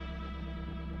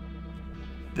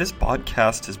This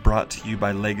podcast is brought to you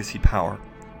by Legacy Power.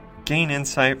 Gain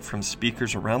insight from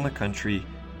speakers around the country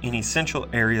in essential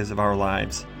areas of our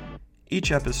lives.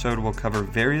 Each episode will cover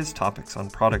various topics on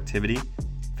productivity,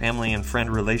 family and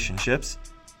friend relationships,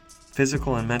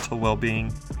 physical and mental well-being,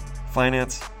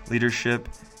 finance, leadership,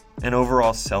 and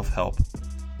overall self-help.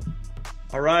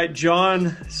 All right,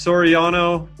 John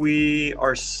Soriano, we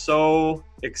are so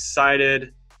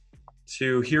excited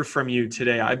to hear from you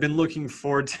today. I've been looking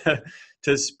forward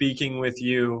to speaking with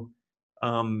you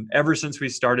ever since we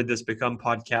started this Become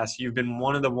podcast. You've been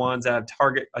one of the ones that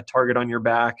have a target on your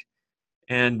back.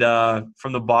 And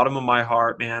from the bottom of my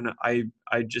heart, man, I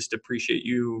just appreciate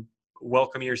you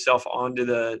welcoming yourself onto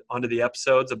the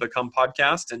episodes of Become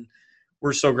podcast. And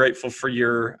we're so grateful for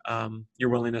your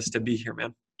willingness to be here,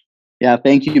 man. Yeah,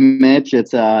 thank you, Mitch.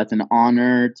 It's an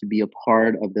honor to be a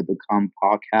part of the Become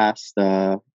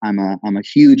podcast. I'm a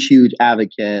huge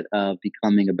advocate of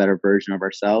becoming a better version of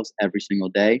ourselves every single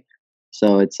day.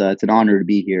 So it's an honor to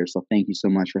be here. So thank you so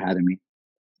much for having me.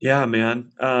 Yeah, man.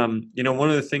 One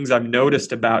of the things I've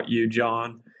noticed about you,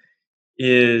 John,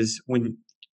 is when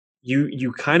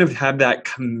you kind of have that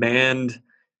command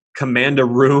a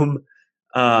room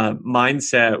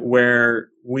mindset where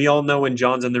we all know when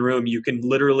John's in the room, you can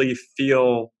literally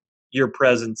feel your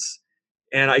presence.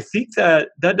 And I think that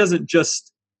doesn't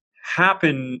just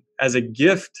happen as a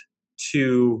gift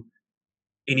to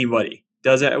anybody,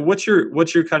 does it? What's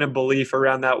your kind of belief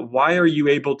around that? Why are you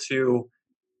able to,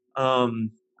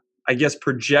 I guess,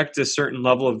 project a certain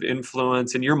level of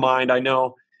influence in your mind? I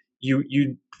know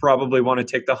you probably want to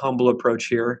take the humble approach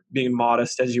here, being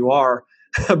modest as you are,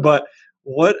 but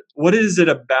what is it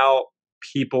about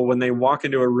people when they walk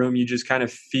into a room, you just kind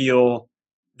of feel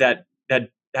that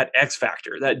X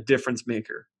factor, that difference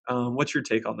maker? What's your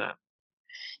take on that?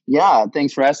 Yeah,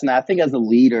 thanks for asking that. I think as a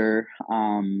leader,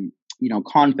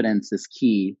 confidence is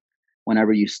key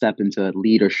whenever you step into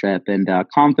leadership, and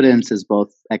confidence is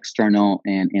both external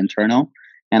and internal.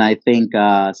 And I think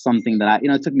something that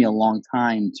it took me a long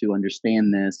time to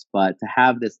understand this, but to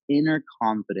have this inner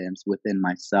confidence within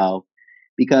myself,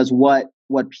 because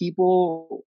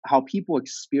how people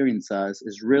experience us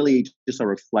is really just a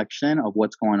reflection of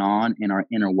what's going on in our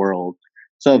inner world.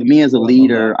 So if me as a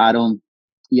leader, I don't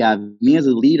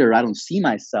see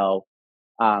myself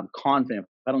confident.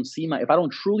 If I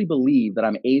don't truly believe that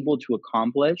I'm able to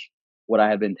accomplish what I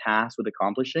have been tasked with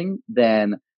accomplishing,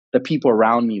 then the people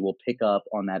around me will pick up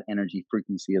on that energy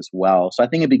frequency as well. So I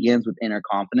think it begins with inner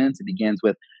confidence. It begins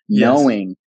with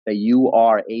knowing that you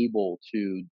are able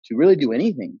to really do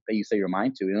anything that you set your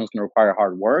mind to. It's going to require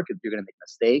hard work. You're going to make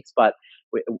mistakes, but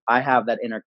I have that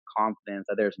inner confidence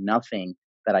that there's nothing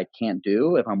that I can't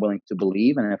do if I'm willing to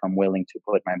believe and if I'm willing to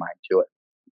put my mind to it.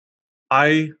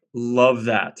 I love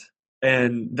that.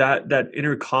 And that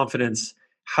inner confidence,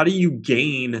 how do you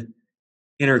gain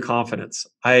inner confidence?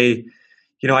 I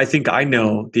think I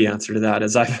know the answer to that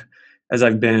as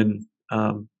I've been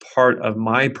part of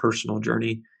my personal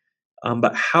journey.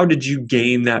 But how did you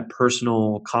gain that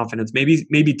personal confidence?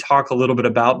 Maybe talk a little bit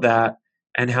about that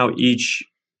and how each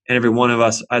and every one of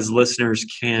us as listeners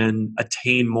can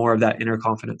attain more of that inner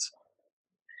confidence.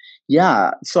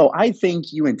 Yeah, so I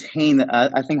think you attain.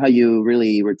 I think how you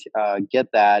really get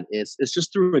that is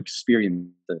just through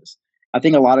experiences. I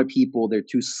think a lot of people, they're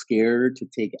too scared to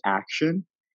take action,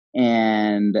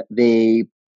 and they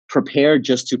prepare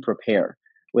just to prepare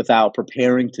without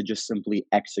preparing to just simply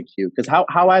execute. Because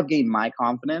how I've gained my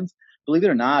confidence, believe it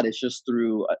or not, is just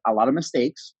through a lot of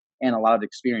mistakes and a lot of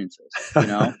experiences.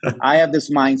 I have this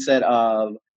mindset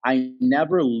of I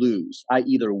never lose. I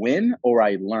either win or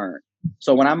I learn.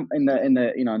 So when I'm in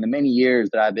the many years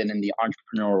that I've been in the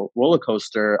entrepreneurial roller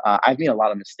coaster, I've made a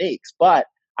lot of mistakes, but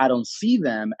I don't see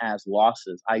them as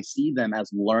losses. I see them as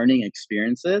learning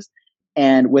experiences.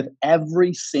 And with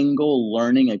every single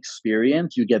learning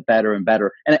experience, you get better and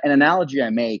better. And an analogy I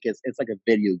make is it's like a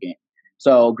video game.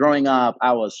 So growing up,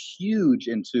 I was huge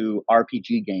into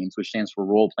RPG games, which stands for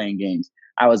role-playing games.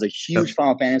 I was a huge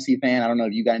Final Fantasy fan. I don't know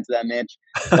if you got into that, Mitch,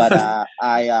 but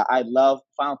I love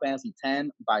Final Fantasy X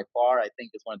by far. I think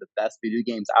it's one of the best video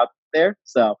games out there.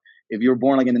 So if you were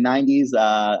born like in the 90s,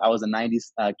 I was a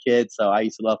 90s kid, so I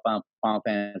used to love Final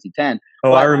Fantasy X.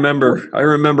 Oh, I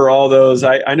remember all those.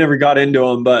 I never got into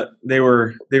them, but they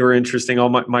were interesting. All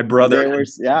my brother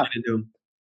into them.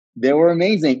 They were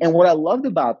amazing. And what I loved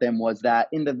about them was that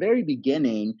in the very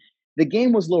beginning, the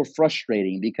game was a little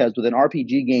frustrating because with an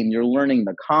RPG game, you're learning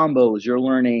the combos, you're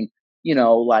learning,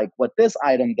 like what this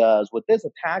item does, what this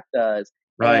attack does.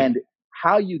 Right. And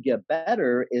how you get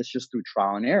better is just through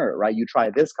trial and error, right? You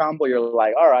try this combo, you're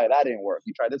like, all right, that didn't work.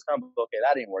 You try this combo, okay,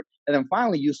 that didn't work. And then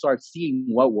finally you start seeing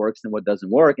what works and what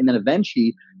doesn't work. And then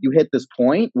eventually you hit this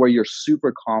point where you're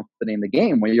super confident in the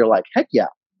game, where you're like, heck yeah,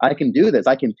 I can do this.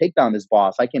 I can take down this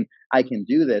boss. I can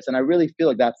do this. And I really feel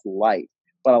like that's life.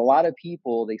 But a lot of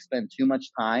people, they spend too much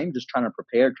time just trying to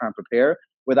prepare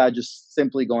without just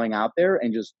simply going out there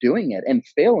and just doing it. And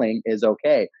failing is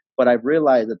okay. But I've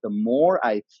realized that the more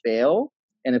I fail,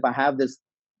 and if I have this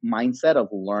mindset of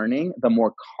learning, the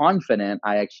more confident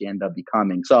I actually end up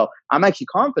becoming. So I'm actually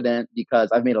confident because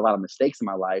I've made a lot of mistakes in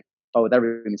my life. But with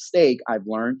every mistake, I've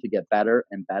learned to get better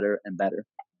and better and better.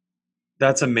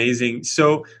 That's amazing.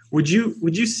 So would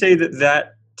you say that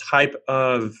that type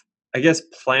of, I guess,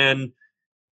 plan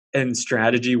and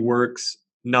strategy works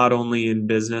not only in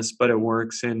business, but it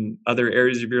works in other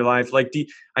areas of your life? Like,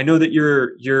 I know that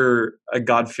you're a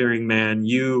God fearing man.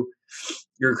 You're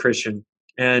a Christian,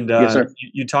 and Yes, sir.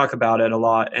 you talk about it a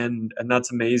lot, and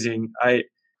that's amazing. I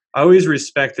always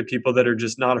respect the people that are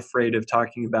just not afraid of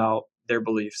talking about their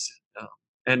beliefs,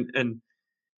 and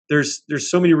there's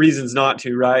so many reasons not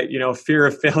to, right? Fear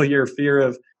of failure, fear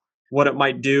of what it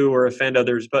might do or offend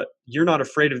others, but you're not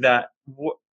afraid of that.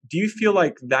 Do you feel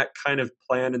like that kind of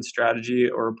plan and strategy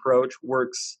or approach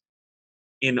works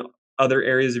in other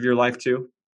areas of your life too?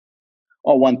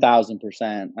 Oh,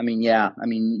 1000%. I mean, yeah. I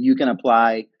mean, you can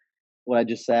apply what I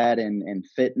just said in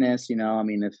fitness. I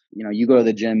mean, if you go to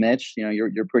the gym, Mitch,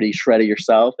 you're pretty shredded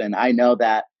yourself, and I know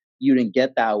that you didn't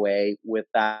get that way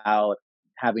without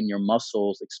having your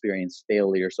muscles experience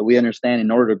failure. So we understand in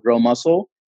order to grow muscle,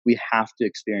 we have to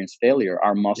experience failure.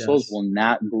 Our muscles Yes. will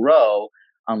not grow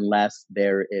unless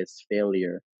there is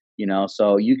failure.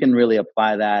 So you can really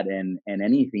apply that in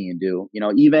anything you do.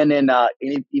 Even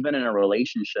even in a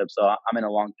relationship. So I'm in a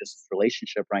long distance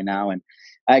relationship right now, and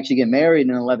I actually get married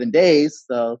in 11 days,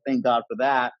 so thank God for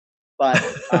that. But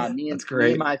That's me and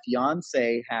great. my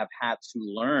fiance have had to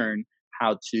learn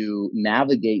how to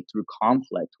navigate through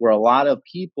conflict. Where a lot of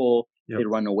people, they Yep.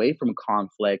 run away from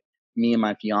conflict. Me and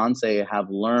my fiance have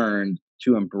learned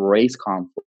to embrace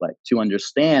conflict, to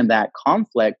understand that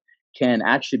conflict can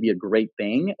actually be a great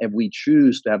thing if we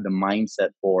choose to have the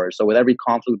mindset for it. So with every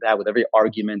conflict we have, with every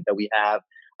argument that we have,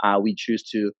 we choose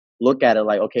to look at it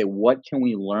like, okay, what can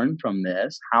we learn from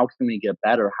this? How can we get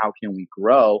better? How can we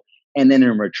grow? And then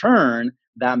in return,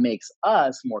 that makes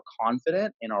us more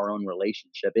confident in our own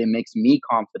relationship. It makes me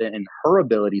confident in her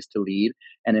abilities to lead,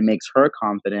 and it makes her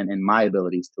confident in my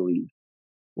abilities to lead.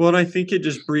 Well, and I think it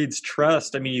just breeds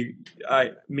trust. I mean,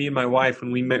 me and my wife,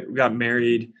 when got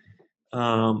married,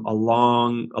 a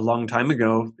long time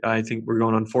ago, I think we're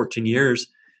going on 14 years.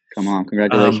 Come on, Um,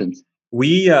 congratulations.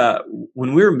 we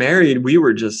when we were married, we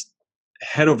were just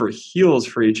head over heels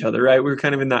for each other, right? We were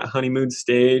kind of in that honeymoon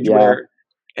stage Yeah, where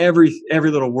every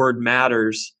little word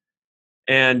matters,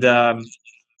 and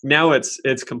now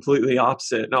it's completely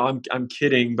opposite. No, I'm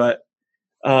kidding, but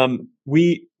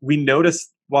we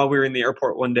noticed while we were in the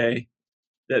airport one day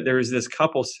that there was this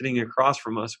couple sitting across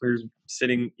from us. We were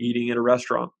sitting eating at a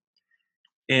restaurant,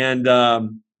 and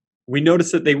we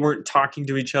noticed that they weren't talking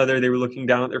to each other. They were looking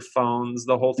down at their phones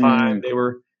the whole time.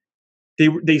 mm,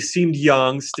 They seemed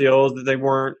young still. That they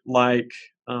weren't like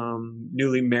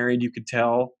newly married. You could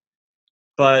tell.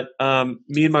 But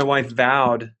me and my wife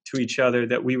vowed to each other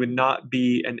that we would not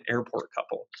be an airport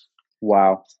couple.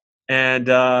 wow. And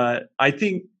I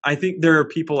think there are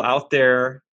people out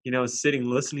there, sitting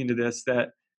listening to this that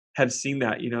have seen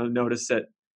that, notice that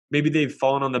maybe they've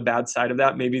fallen on the bad side of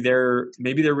that. Maybe they're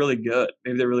really good.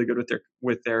 Maybe they're really good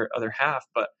with their other half.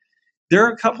 But there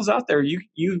are couples out there.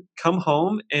 You come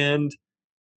home and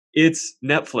it's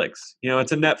Netflix.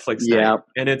 It's a Netflix night, Yeah,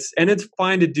 and it's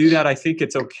fine to do that. I think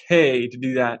it's okay to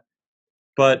do that,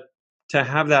 but to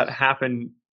have that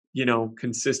happen,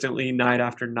 consistently night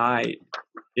after night,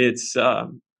 it's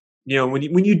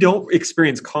when you don't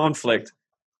experience conflict,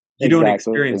 you don't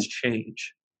experience exactly.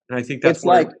 change, and I think that's It's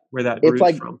where like where that it's roots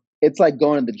like from. it's like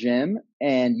going to the gym,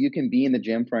 and you can be in the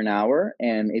gym for an hour,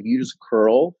 and if you just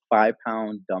curl 5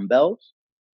 pound dumbbells,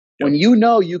 when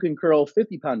Yep. you can curl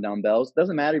 50-pound dumbbells,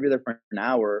 doesn't matter if you're there for an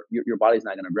hour, your body's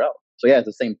not going to grow. So yeah, it's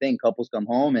the same thing. Couples come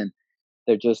home and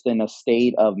they're just in a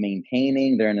state of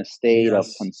maintaining, they're in a state of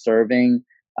Yes. conserving.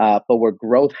 But where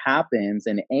growth happens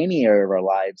in any area of our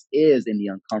lives is in the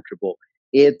uncomfortable.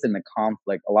 It's in the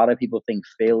conflict. A lot of people think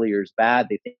failure is bad.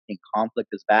 They think conflict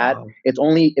is bad. Wow. It's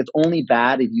only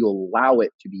bad if you allow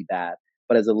it to be bad.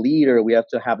 But as a leader, we have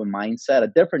to have a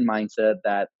different mindset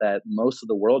that most of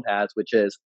the world has, which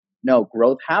is no,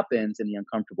 growth happens in the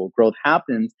uncomfortable. Growth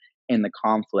happens in the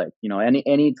conflict.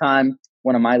 Anytime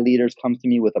one of my leaders comes to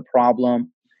me with a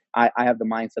problem, I have the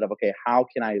mindset of, okay, how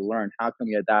can I learn? How can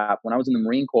we adapt? When I was in the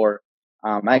Marine Corps,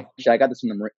 actually, I got this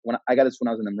when I got this when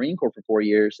I was in the Marine Corps for 4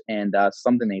 years, and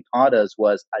something they taught us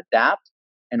was adapt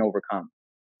and overcome.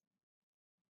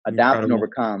 Adapt and Incredible.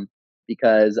 overcome,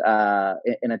 because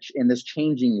in this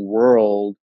changing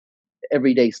world,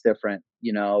 every day's different.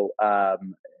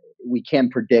 We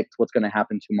can't predict what's going to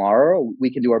happen tomorrow.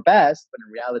 We can do our best, but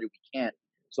in reality, we can't.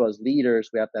 So as leaders,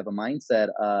 we have to have a mindset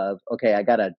of, okay, I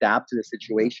got to adapt to the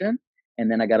situation,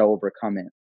 and then I got to overcome it.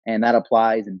 And that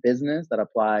applies in business. That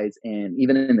applies in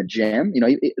even in the gym.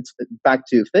 It's back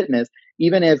to fitness.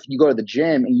 Even if you go to the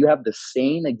gym and you have the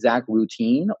same exact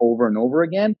routine over and over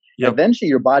again, Yep. eventually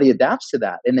your body adapts to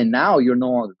that, and then now you're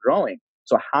no longer growing.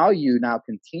 So how you now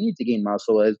continue to gain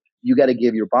muscle is you got to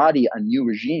give your body a new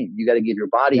regime. You got to give your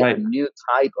body a Right. new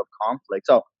type of conflict.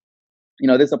 So,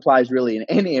 this applies really in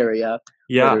any area,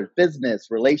 Yeah. whether it's business,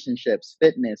 relationships,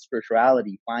 fitness,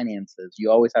 spirituality, finances. You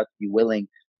always have to be willing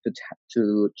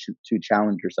to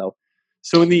challenge yourself.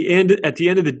 So at the end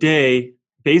of the day,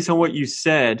 based on what you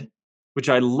said, which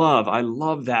I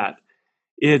love that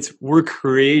we're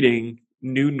creating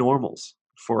new normals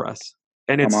for us.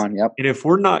 And Come on, yep. if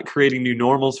we're not creating new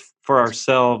normals for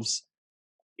ourselves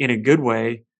in a good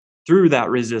way, through that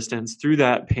resistance, through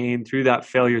that pain, through that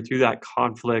failure, through that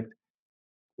conflict,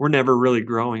 we're never really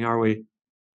growing, are we?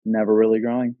 Never really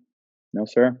growing. No,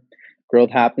 sir.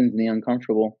 Growth happens in the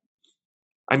uncomfortable.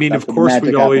 I mean, That's where the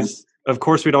magic happens. of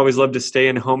course, we'd always love to stay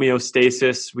in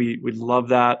homeostasis. We'd love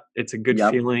that. It's a good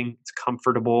Yep. feeling. It's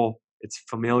comfortable. It's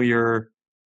familiar.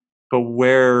 But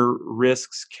where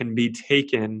risks can be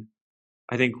taken,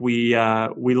 I think we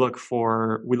look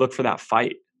for that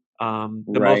fight. The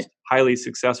Right. most highly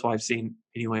successful I've seen,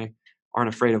 anyway, aren't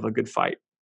afraid of a good fight.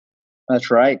 That's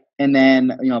right. And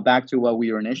then, back to what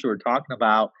we were initially talking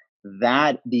about,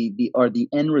 that the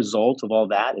end result of all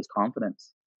that is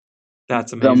confidence.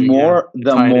 That's The amazing. Yeah, more to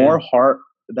the tie it more in. hard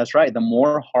That's right. The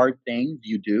more hard things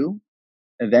you do,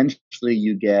 eventually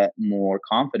you get more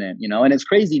confident, and it's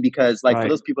crazy because, like, for Right.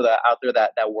 those people that out there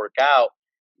that work out,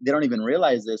 they don't even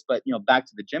realize this, but back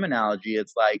to the gym analogy,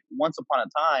 it's like once upon a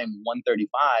time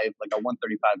 135, like a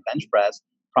 135 bench press,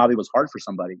 probably was hard for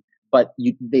somebody, but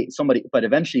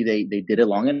eventually they did it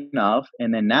long enough,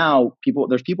 and then now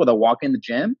there's people that walk in the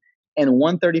gym and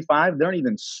 135, they don't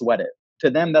even sweat it. To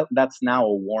them, that's now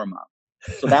a warm up.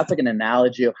 So that's like an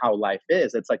analogy of how life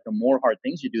is. It's like the more hard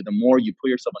things you do, the more you put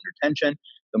yourself under tension,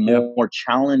 the Yep. more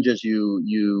challenges you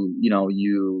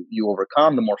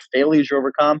overcome, the more failures you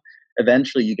overcome.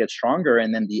 Eventually, you get stronger,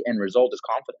 and then the end result is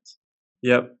confidence.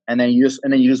 Yep. And then you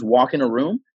just walk in a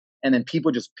room, and then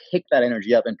people just pick that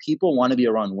energy up, and people want to be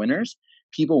around winners.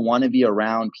 People want to be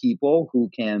around people who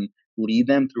can lead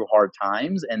them through hard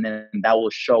times, and then that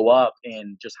will show up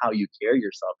in just how you carry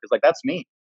yourself. Because, like, that's me,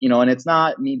 and it's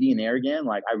not me being arrogant.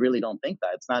 Like, I really don't think that.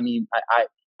 It's not me.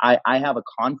 I have a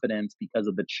confidence because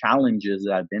of the challenges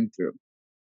that I've been through.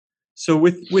 So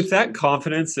with that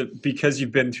confidence, because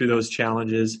you've been through those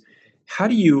challenges, how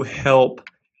do you help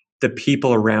the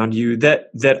people around you that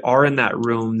are in that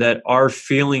room, that are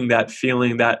feeling that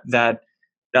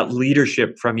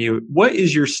leadership from you? What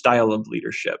is your style of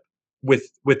leadership with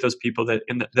those people that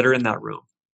are in that room?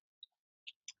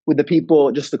 With the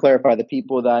people, just to clarify, the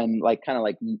people that I'm like, kind of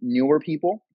like newer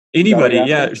people. Is that what Anybody, you're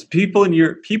yeah, asking? there's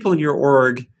people in your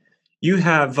org. You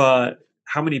have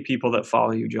how many people that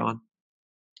follow you, John?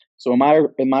 So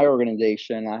in my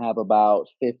organization, I have about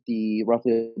 50,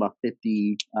 roughly about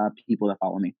 50 people that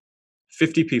follow me.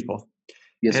 50 people.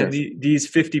 Yes, And sir. these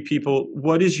 50 people,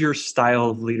 what is your style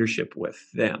of leadership with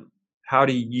them? How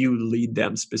do you lead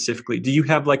them specifically? Do you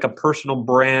have like a personal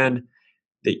brand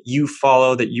that you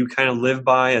follow, that you kind of live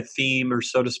by, a theme, or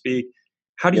so to speak?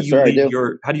 Yes, sir. I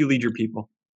do. How do you lead your people?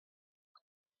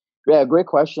 Yeah, great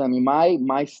question. I mean,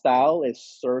 my style is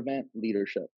servant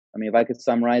leadership. I mean, if I could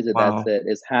summarize it, that's Wow. it.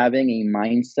 Is having a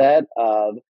mindset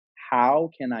of how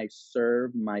can I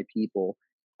serve my people.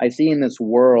 I see in this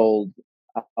world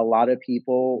a lot of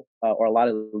people, or a lot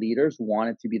of leaders want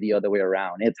it to be the other way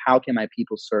around. It's how can my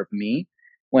people serve me?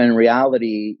 When in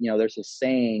reality, there's a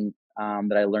saying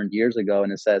that I learned years ago,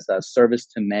 and it says, "Service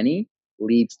to many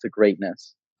leads to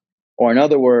greatness." Or in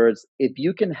other words, if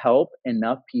you can help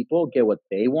enough people get what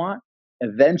they want,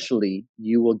 eventually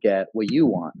you will get what you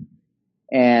want.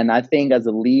 And I think as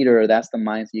a leader, that's the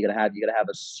mindset you gotta have. You gotta have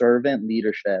a servant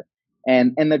leadership.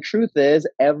 And the truth is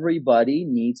everybody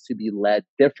needs to be led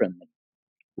differently.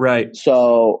 Right.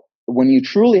 So when you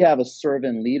truly have a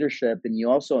servant leadership, then you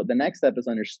also, the next step is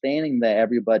understanding that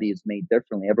everybody is made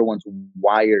differently. Everyone's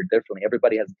wired differently.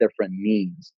 Everybody has different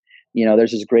needs.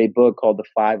 There's this great book called The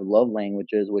Five Love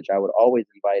Languages, which I would always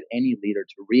invite any leader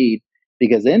to read.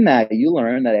 because in that you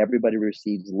learn that everybody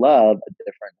receives love a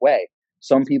different way.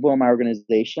 Some people in my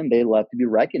organization, they love to be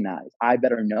recognized. I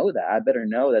better know that. I better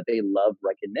know that they love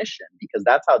recognition because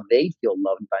that's how they feel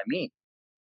loved by me.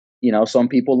 Some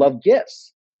people love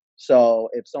gifts. So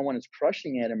if someone is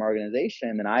crushing it in my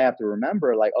organization, then I have to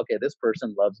remember, like, okay, this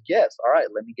person loves gifts. All right,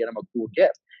 let me get them a cool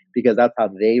gift because that's how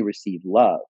they receive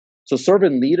love. So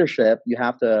servant leadership, you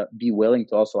have to be willing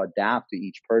to also adapt to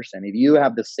each person. If you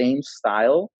have the same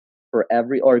style or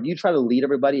if you try to lead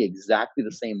everybody exactly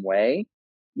the same way,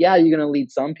 yeah, you're going to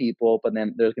lead some people, but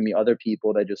then there's going to be other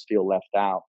people that just feel left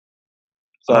out.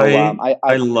 So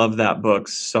I love that book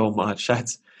so much.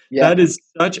 yeah, That is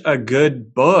such a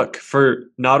good book for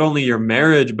not only your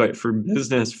marriage, but for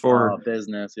business,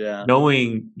 business, yeah,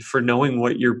 knowing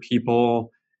what your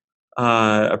people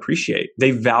appreciate.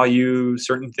 They value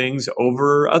certain things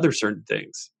over other certain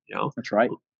things. that's right.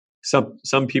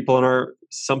 Some people in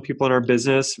our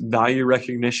business value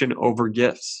recognition over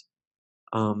gifts.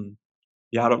 Um,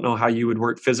 yeah, I don't know how you would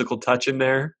work physical touch in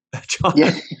there, Yeah. John,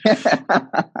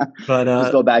 but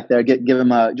Just go back there, give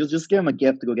him just give him a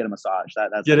gift to go get a massage.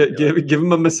 That's how get you it, do it. give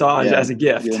them a massage Yeah. as a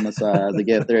Give gift. him as a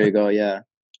gift. There you go. Yeah.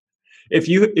 If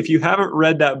you haven't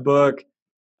read that book,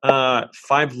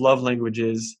 Five Love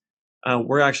Languages,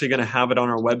 we're actually going to have it on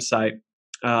our website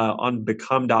on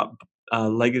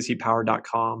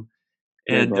become.legacypower.com.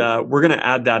 Great And book. we're going to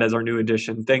add that as our new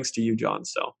edition. Thanks to you, John.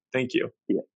 So thank you.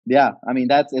 Yeah. Yeah. I mean,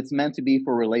 it's meant to be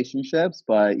for relationships,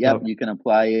 but yep, Yep. you can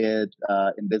apply it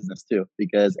in business too,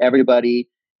 because I believe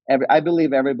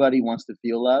everybody wants to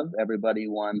feel love. Everybody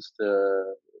wants to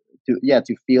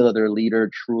feel that their leader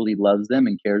truly loves them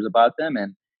and cares about them.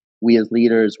 And we as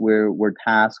leaders, we're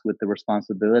tasked with the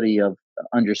responsibility of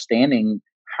understanding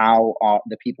how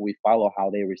the people we follow, how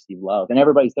they receive love. And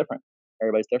everybody's different.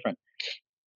 Everybody's different.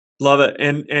 Love it.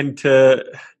 And to,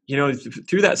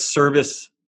 through that service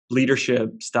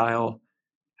leadership style,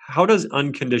 how does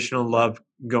unconditional love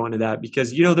go into that?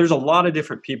 Because, there's a lot of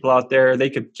different people out there. They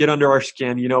could get under our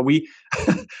skin. We,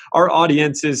 our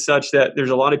audience is such that there's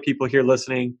a lot of people here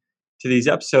listening to these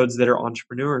episodes that are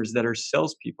entrepreneurs, that are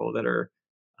salespeople, that are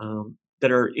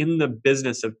in the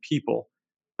business of people.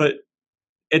 But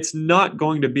it's not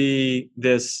going to be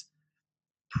this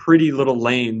pretty little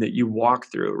lane that you walk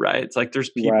through, right? It's like there's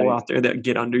people Right. out there that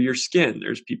get under your skin.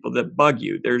 There's people that bug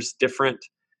you. There's different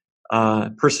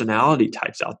personality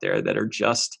types out there that are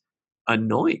just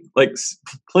annoying, like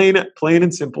plain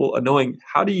and simple annoying.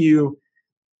 How do you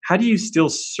still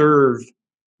serve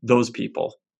those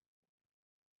people?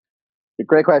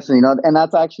 Great question. And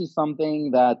that's actually something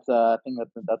that I think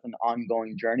that's an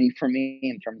ongoing journey for me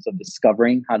in terms of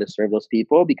discovering how to serve those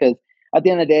people. Because at the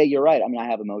end of the day, you're right. I mean, I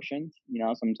have emotions.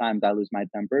 Sometimes I lose my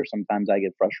temper. Sometimes I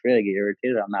get frustrated. I get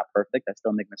irritated. I'm not perfect. I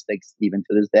still make mistakes even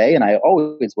to this day, and I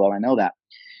always will. I know that.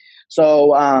 So,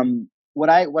 what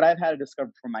I've had to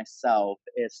discover for myself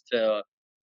is to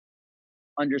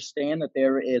understand that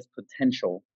there is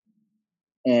potential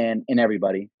in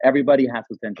everybody. Everybody has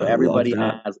potential. I love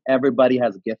that. Everybody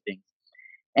has gifting.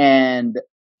 And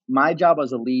my job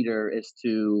as a leader is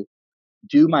to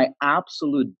do my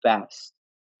absolute best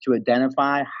to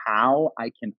identify how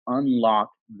I can unlock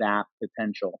that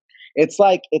potential. It's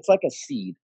like a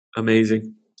seed.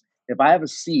 Amazing. If I have a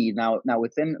seed now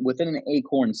within an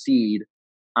acorn seed,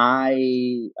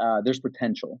 I there's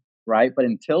potential, right? But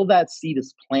until that seed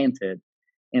is planted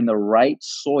in the right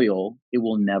soil, it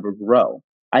will never grow.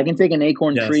 I can take an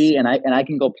acorn Yes. tree and I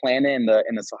can go plant it in the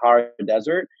Sahara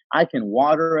Desert. I can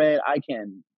water it. I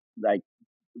can like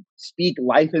speak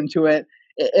life into it.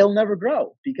 It'll never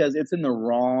grow because it's in the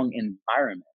wrong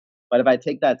environment. But if I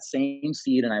take that same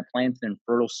seed and I plant it in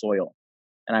fertile soil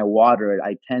and I water it,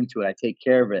 I tend to it, I take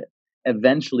care of it,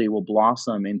 eventually it will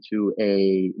blossom into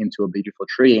a beautiful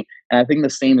tree. And I think the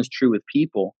same is true with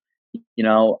people.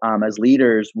 As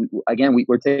leaders,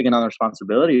 we're taking on the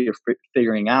responsibility of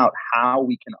figuring out how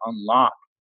we can unlock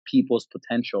people's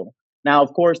potential. Now,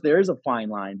 of course, there is a fine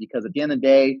line because at the end of the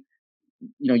day,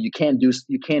 you can't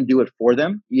do it for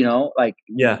them. Like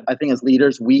Yeah. I think as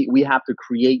leaders, we have to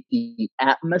create the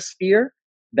atmosphere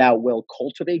that will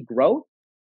cultivate growth.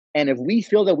 And if we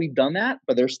feel that we've done that,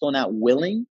 but they're still not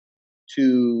willing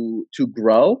to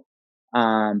grow,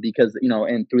 because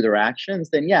and through their actions,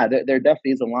 then yeah, there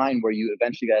definitely is a line where you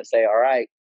eventually got to say, all right,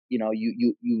 you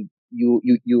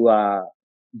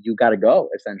got to go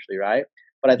essentially, right?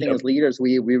 But I think Yep. as leaders,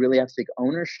 we really have to take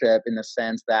ownership in the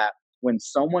sense that when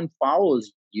someone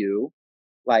follows you,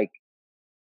 like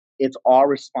it's our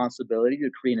responsibility to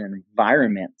create an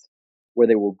environment where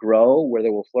they will grow, where they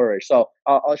will flourish. So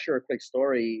I'll share a quick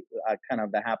story, kind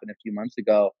of that happened a few months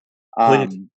ago.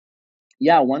 Please. Um,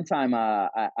 Yeah, one time,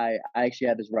 I actually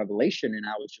had this revelation, and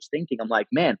I was just thinking, I'm like,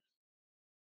 man,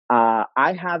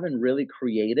 I haven't really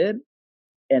created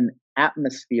an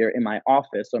atmosphere in my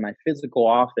office or my physical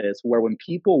office where when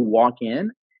people walk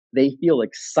in, they feel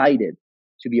excited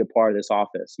to be a part of this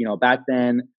office. Back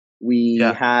then we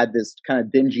Yeah. had this kind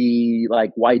of dingy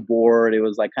like whiteboard. It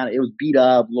was like it was beat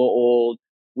up, a little old.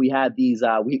 We had we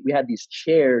had these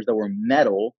chairs that were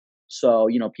metal. So,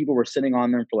 people were sitting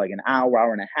on them for like an hour,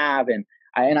 hour and a half. And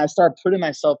I started putting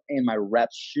myself in my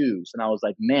rep's shoes. And I was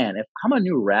like, man, if I'm a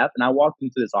new rep and I walked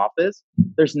into this office,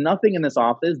 there's nothing in this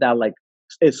office that like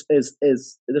is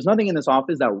there's nothing in this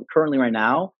office that currently right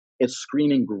now is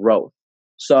screaming growth.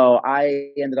 So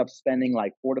I ended up spending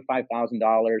like $4,000 to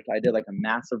 $5,000. I did like a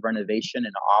massive renovation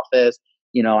in the office.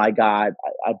 I got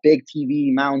a big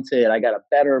TV mounted. I got a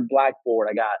better blackboard.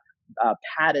 I got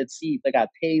padded seats. I got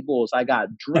tables. I got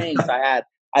drinks. I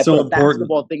put So a important.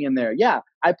 basketball thing in there. Yeah,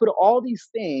 I put all these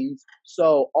things.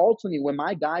 So ultimately, when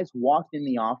my guys walked in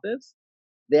the office,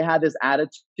 they had this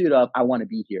attitude of I want to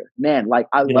be here, man. Like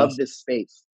I love Yes. this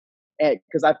space,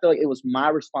 because I feel like it was my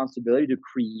responsibility to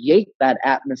create that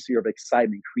atmosphere of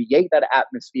excitement, create that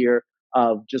atmosphere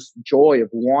of just joy of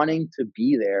wanting to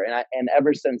be there. And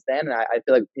ever since then, I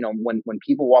feel like when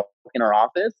people walk in our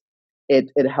office,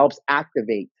 it helps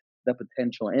activate the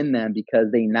potential in them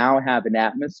because they now have an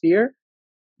atmosphere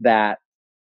that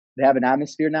they have an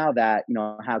atmosphere now that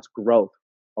has growth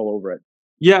all over it.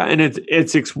 Yeah, and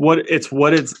what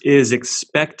is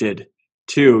expected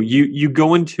too. You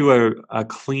go into a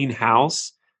clean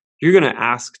house, you're gonna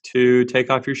ask to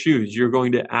take off your shoes. You're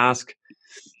gonna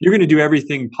do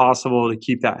everything possible to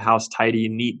keep that house tidy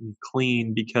and neat and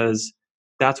clean because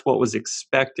that's what was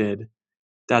expected.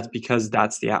 That's because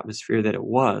that's the atmosphere that it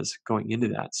was going into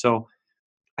that. So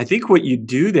I think what you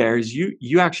do there is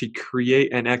you actually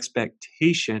create an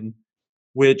expectation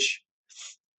which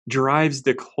drives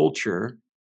the culture,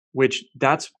 which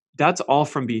that's all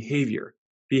from behavior.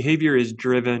 Behavior is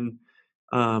driven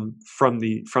from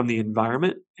the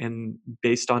environment and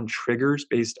based on triggers,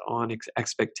 based on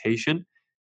expectation,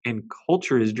 and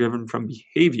culture is driven from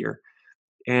behavior.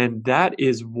 And that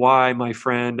is why, my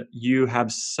friend, you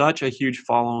have such a huge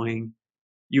following.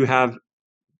 You have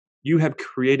you have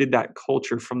created that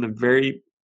culture from the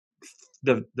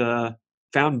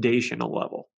foundational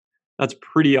level. That's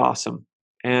pretty awesome.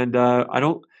 And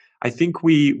I think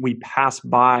we pass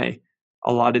by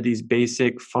a lot of these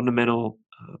basic fundamental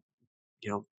you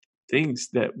know things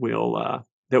that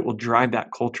will drive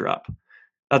that culture up.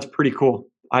 That's pretty cool.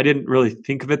 I didn't really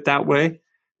think of it that way.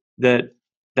 That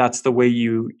that's the way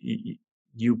you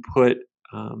put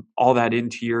all that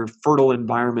into your fertile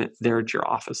environment there at your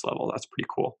office level. That's pretty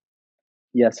cool.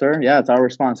 Yes, sir. Yeah, it's our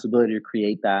responsibility to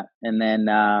create that, and then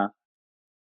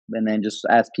just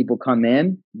as people come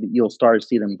in, you'll start to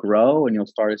see them grow, and you'll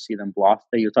start to see them blossom.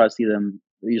 You start to see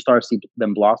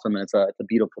them blossom, and it's a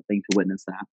beautiful thing to witness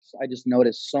that. So I just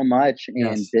noticed so much in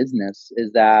Yes. business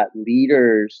is that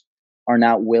leaders are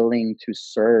not willing to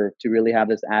serve, to really have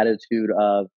this attitude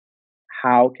of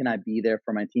how can I be there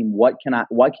for my team? What can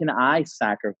I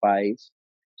sacrifice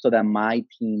so that my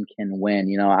team can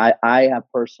win? I have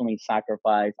personally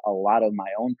sacrificed a lot of my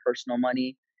own personal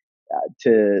money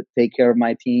to take care of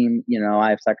my team.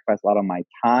 I've sacrificed a lot of my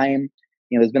time.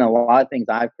 There's been a lot of things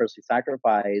I've personally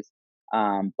sacrificed.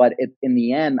 But in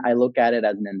the end, I look at it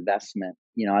as an investment.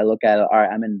 I look at it, all right,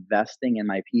 I'm investing in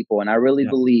my people. And I really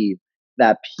Yep. believe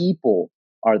that people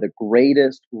are the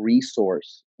greatest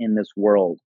resource in this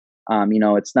world.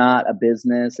 It's not a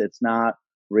business, it's not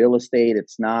real estate,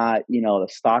 it's not, the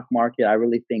stock market. I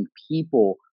really think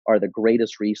people are the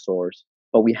greatest resource,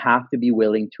 but we have to be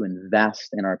willing to invest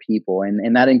in our people.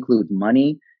 And that includes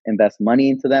money, invest money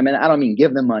into them. And I don't mean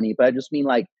give them money, but I just mean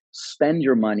like spend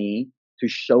your money to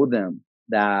show them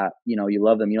that, you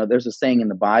love them. There's a saying in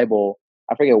the Bible,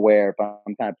 I forget where, but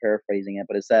I'm kind of paraphrasing it,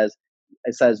 but it says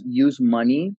use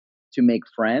money to make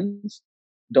friends,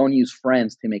 don't use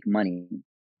friends to make money.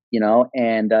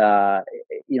 And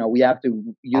we have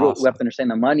to we have Awesome. to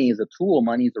understand that money is a tool,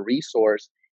 money is a resource,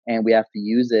 and we have to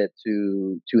use it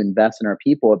to invest in our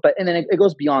people. But and then it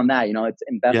goes beyond that. It's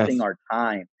investing Yes. our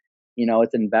time.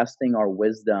 It's investing our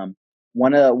wisdom.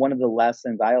 One of the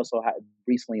lessons I also had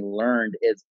recently learned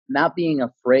is not being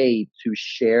afraid to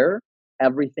share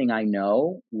everything I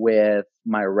know with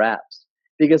my reps.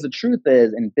 Because the truth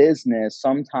is, in business,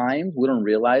 sometimes we don't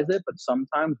realize it, but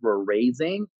sometimes we're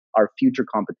raising our future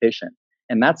competition,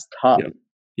 and that's tough. Yep.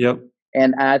 Yep.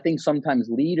 And I think sometimes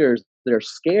leaders, they're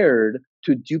scared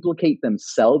to duplicate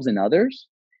themselves in others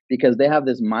because they have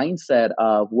this mindset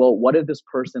of, well, what if this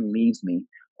person leaves me?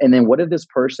 And then what if this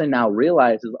person now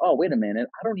realizes, oh, wait a minute,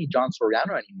 I don't need John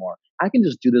Soriano anymore. I can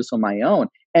just do this on my own.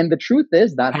 And the truth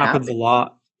is that Happens a happens.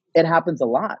 lot. It happens a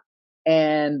lot.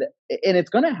 And it's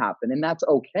going to happen, and that's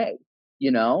okay,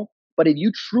 you know? But if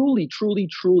you truly, truly,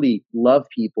 truly love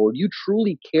people, if you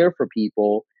truly care for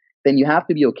people, then you have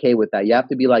to be okay with that. You have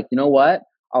to be like, you know what?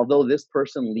 Although this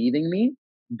person leaving me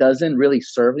doesn't really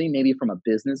serve me, maybe from a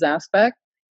business aspect,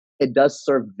 it does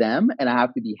serve them, and I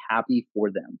have to be happy for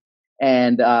them.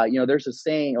 And there's a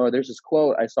saying, or there's this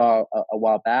quote I saw a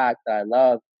while back that I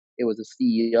love. It was a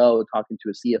CEO talking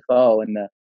to a CFO,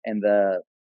 and the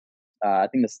I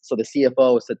think this, so the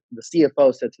CFO said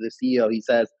to the CEO, he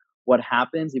says, "What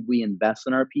happens if we invest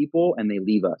in our people and they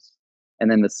leave us?" And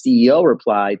then the CEO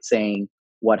replied saying,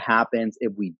 "What happens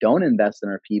if we don't invest in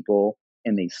our people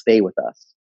and they stay with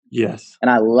us?" Yes.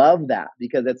 And I love that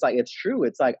because it's like it's true.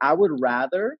 It's like I would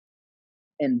rather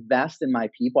invest in my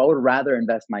people. I would rather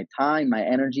invest my time, my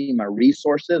energy, my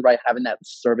resources, right? Having that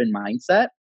servant mindset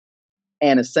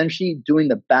and essentially doing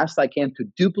the best I can to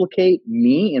duplicate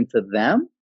me into them.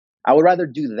 I would rather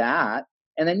do that.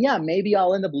 And then, yeah, maybe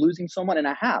I'll end up losing someone, and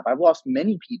I have. I've lost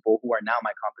many people who are now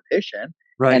my competition. And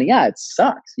Right. yeah, it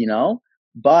sucks, you know,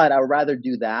 but I would rather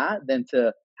do that than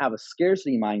to have a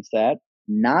scarcity mindset,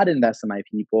 not invest in my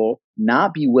people,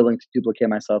 not be willing to duplicate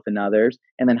myself in others,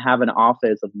 and then have an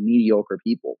office of mediocre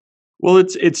people. Well,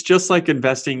 it's just like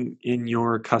investing in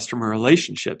your customer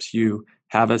relationships. You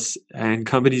have us, and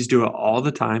companies do it all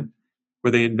the time,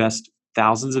 where they invest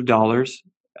thousands of dollars,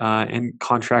 and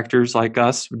contractors like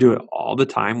us do it all the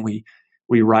time. We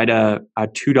write a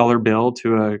 $2 bill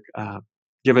to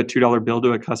give a $2 bill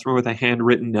to a customer with a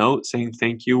handwritten note saying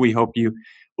thank you. We hope you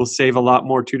will save a lot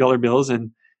more $2 bills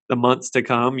in the months to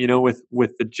come.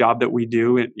 With the job that we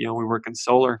do, we work in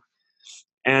solar,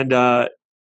 and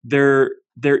there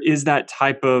is that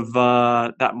type of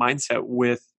that mindset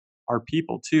with our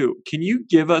people too. Can you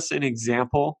give us an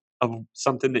example of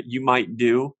something that you might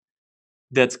do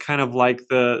that's kind of like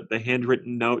the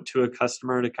handwritten note to a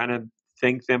customer to kind of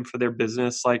thank them for their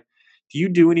business? Like, do you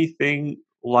do anything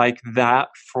like that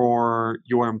for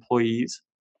your employees?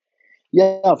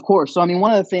 Yeah, of course. So, I mean,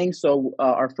 one of the things,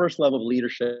 our first level of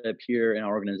leadership here in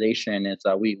our organization is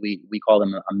we call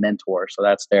them a mentor. So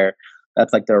that's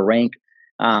like their rank.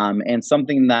 And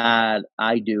something that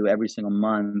I do every single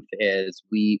month is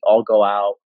we all go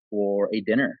out for a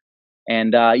dinner.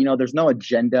 And there's no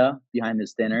agenda behind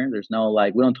this dinner. There's no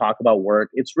like we don't talk about work.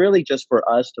 It's really just for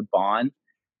us to bond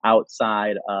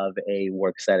outside of a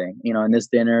work setting. And this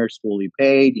dinner is fully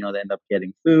paid. They end up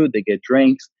getting food, they get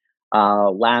drinks.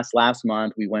 Last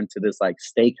month we went to this like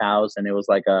steakhouse, and it was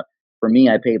like a for me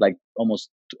I paid like almost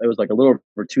it was like a little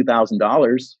over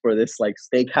 $2,000 for this like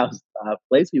steakhouse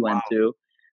place we went Wow. to.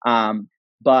 Um,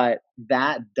 but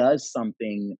that does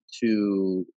something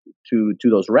to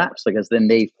those reps because then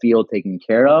they feel taken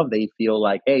care of. They feel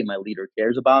like, hey, my leader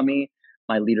cares about me.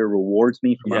 My leader rewards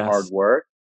me for my hard Yes. work.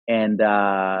 And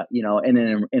and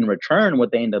then in return,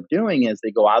 what they end up doing is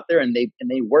they go out there and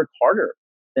they work harder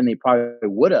than they probably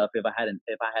would have if I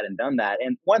hadn't done that.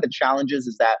 And one of the challenges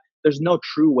is that there's no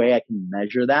true way I can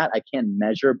measure that. I can't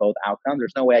measure both outcomes.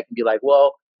 There's no way I can be like,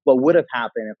 well, what would have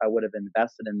happened if I would have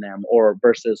invested in them, or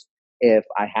versus if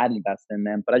I had invested in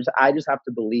them. But I just have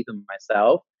to believe in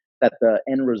myself that the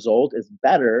end result is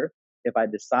better if I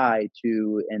decide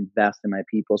to invest in my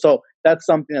people. So that's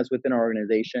something that's within our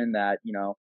organization that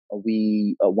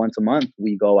we once a month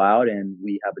we go out and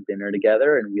we have a dinner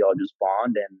together and we all just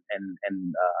bond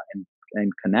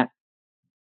and connect.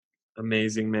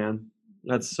 Amazing, man.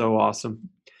 That's so awesome.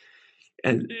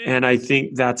 And I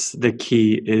think that's the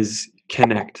key is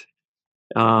connect.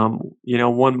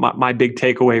 One my big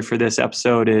takeaway for this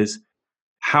episode is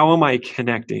how am I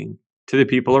connecting to the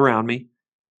people around me?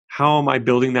 How am I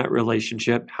building that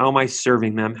relationship? How am I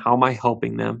serving them? How am I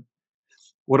helping them?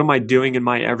 What am I doing in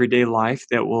my everyday life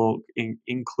that will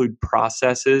include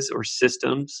processes or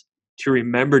systems to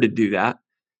remember to do that?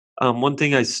 One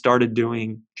thing I started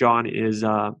doing, John, is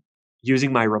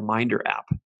using my reminder app.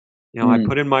 I Mm,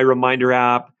 put in my reminder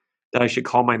app that I should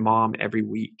call my mom every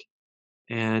week.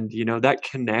 And, that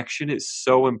connection is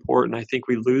so important. I think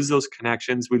we lose those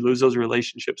connections, we lose those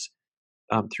relationships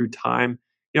through time.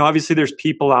 Obviously, there's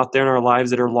people out there in our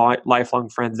lives that are lifelong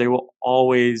friends. They will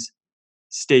always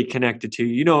stay connected to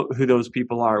you. You know who those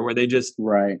people are, where they just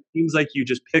right. seems like you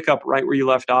just pick up right where you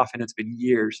left off, and it's been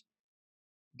years.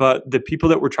 But the people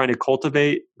that we're trying to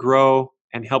cultivate, grow,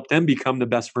 and help them become the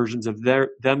best versions of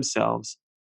themselves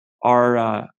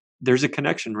are there's a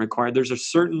connection required. There's a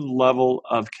certain level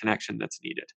of connection that's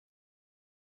needed.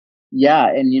 Yeah,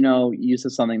 and you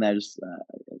said something that just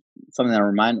something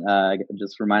that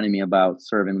just reminded me about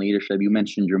servant leadership. You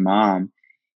mentioned your mom,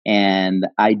 and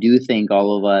I do think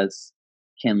all of us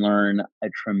can learn a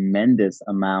tremendous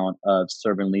amount of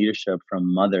servant leadership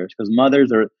from mothers, because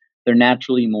mothers are, they're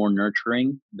naturally more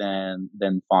nurturing than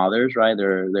fathers, right?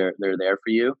 They're there for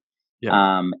you.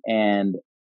 Yeah. And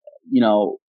you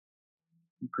know,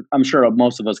 I'm sure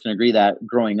most of us can agree that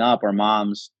growing up, our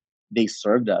moms, they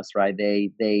served us, right? They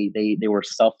were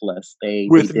selfless. They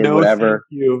With did no thank whatever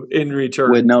you in with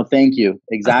return. no thank you.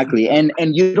 Exactly. And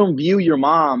you don't view your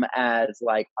mom as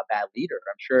like a bad leader.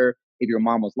 I'm sure if your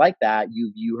mom was like that,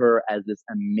 you view her as this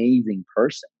amazing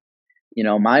person.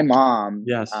 My mom,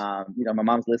 Yes. my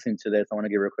mom's listening to this. I want to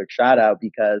give her a quick shout out,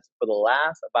 because for the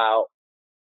last about,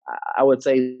 I would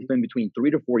say it's been between 3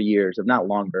 to 4 years, if not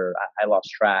longer. I lost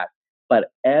track. But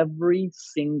every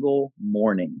single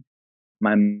morning,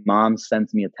 my mom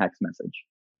sends me a text message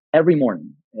every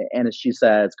morning. And she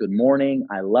says, "Good morning.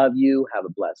 I love you. Have a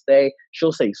blessed day."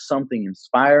 She'll say something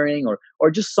inspiring,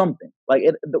 or just something like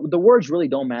it. The words really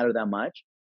don't matter that much,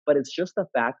 but it's just the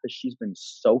fact that she's been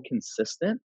so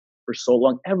consistent for so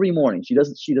long. Every morning, she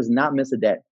does not miss a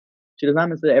day. She does not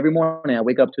miss a day. Every morning I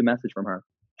wake up to a message from her.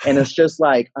 And it's just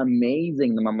like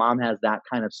amazing that my mom has that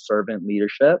kind of servant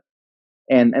leadership.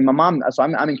 And my mom, so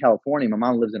I'm in California. My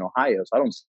mom lives in Ohio, so I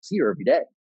don't see her every day.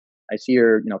 I see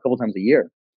her, a couple times a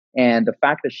year. And the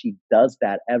fact that she does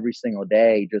that every single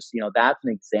day, just, that's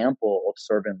an example of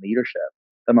servant leadership.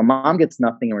 But my mom gets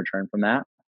nothing in return from that.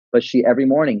 But every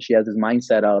morning, she has this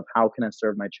mindset of, how can I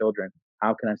serve my children?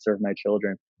 How can I serve my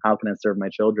children? How can I serve my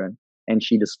children? And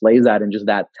she displays that in just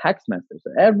that text message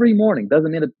every morning.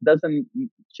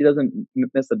 She doesn't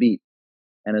miss a beat.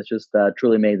 And it's just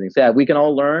truly amazing. So yeah, we can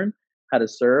all learn how to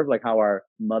serve, like how our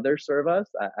mothers serve us.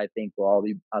 I think we'll all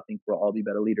be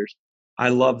better leaders. I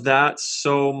love that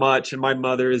so much, and my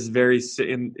mother is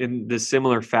in the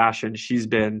similar fashion. She's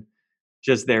been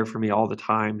just there for me all the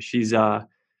time. She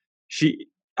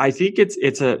I think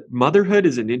it's a motherhood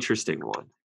is an interesting one,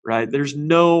 right? There's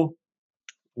no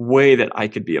way that I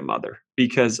could be a mother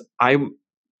because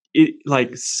like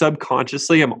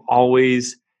subconsciously I'm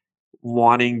always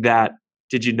wanting that.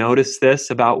 Did you notice this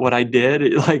about what I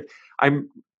did? Like I'm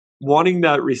wanting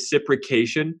that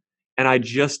reciprocation, and I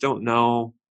just don't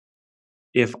know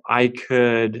if I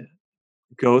could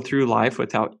go through life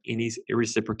without any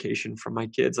reciprocation from my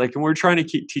kids. Like, and we're trying to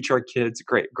teach our kids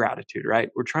great gratitude, right?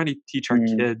 We're trying to teach our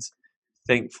Mm, kids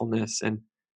thankfulness and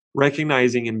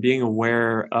recognizing and being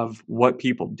aware of what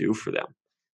people do for them.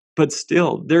 But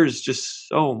still, there's just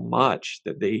so much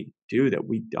that they do that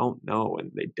we don't know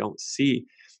and they don't see.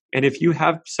 And if you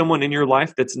have someone in your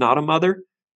life that's not a mother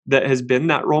that has been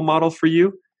that role model for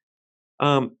you,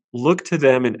 look to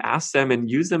them and ask them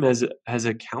and use them as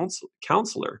a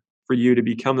counselor for you to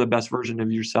become the best version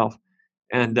of yourself.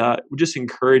 And we just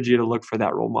encourage you to look for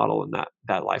that role model and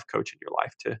that life coach in your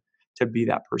life to be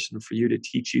that person for you to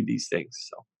teach you these things.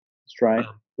 So that's right.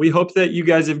 we hope that you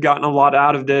guys have gotten a lot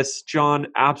out of this, John.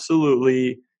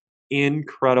 Absolutely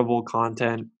incredible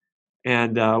content,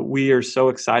 and we are so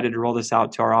excited to roll this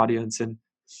out to our audience. And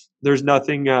there's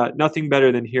nothing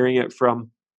better than hearing it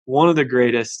from one of the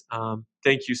greatest.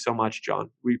 Thank you so much, John.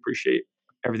 We appreciate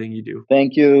everything you do.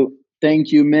 Thank you.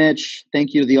 Thank you, Mitch.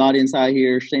 Thank you to the audience out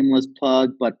here. Shameless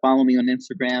plug, but follow me on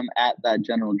Instagram at that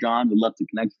General John. We'd love to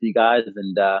connect with you guys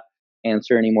and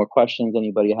answer any more questions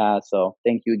anybody has. So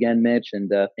thank you again, Mitch, and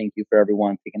thank you for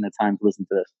everyone taking the time to listen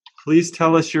to this. Please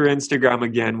tell us your Instagram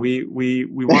again. We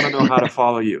want to know how to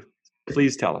follow you.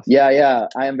 Please tell us. Yeah.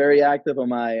 I am very active on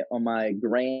my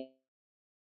gram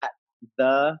at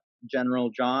the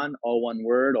General John, all one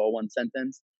word, all one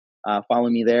sentence. Follow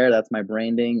me there. That's my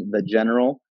branding, the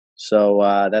General. So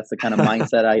that's the kind of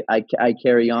mindset I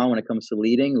carry on when it comes to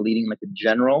leading like a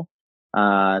general.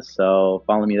 So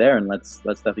follow me there, and let's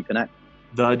definitely connect.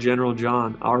 The General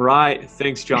John. All right.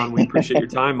 Thanks, John. We appreciate your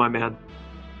time, my man.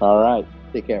 All right.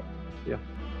 Take care.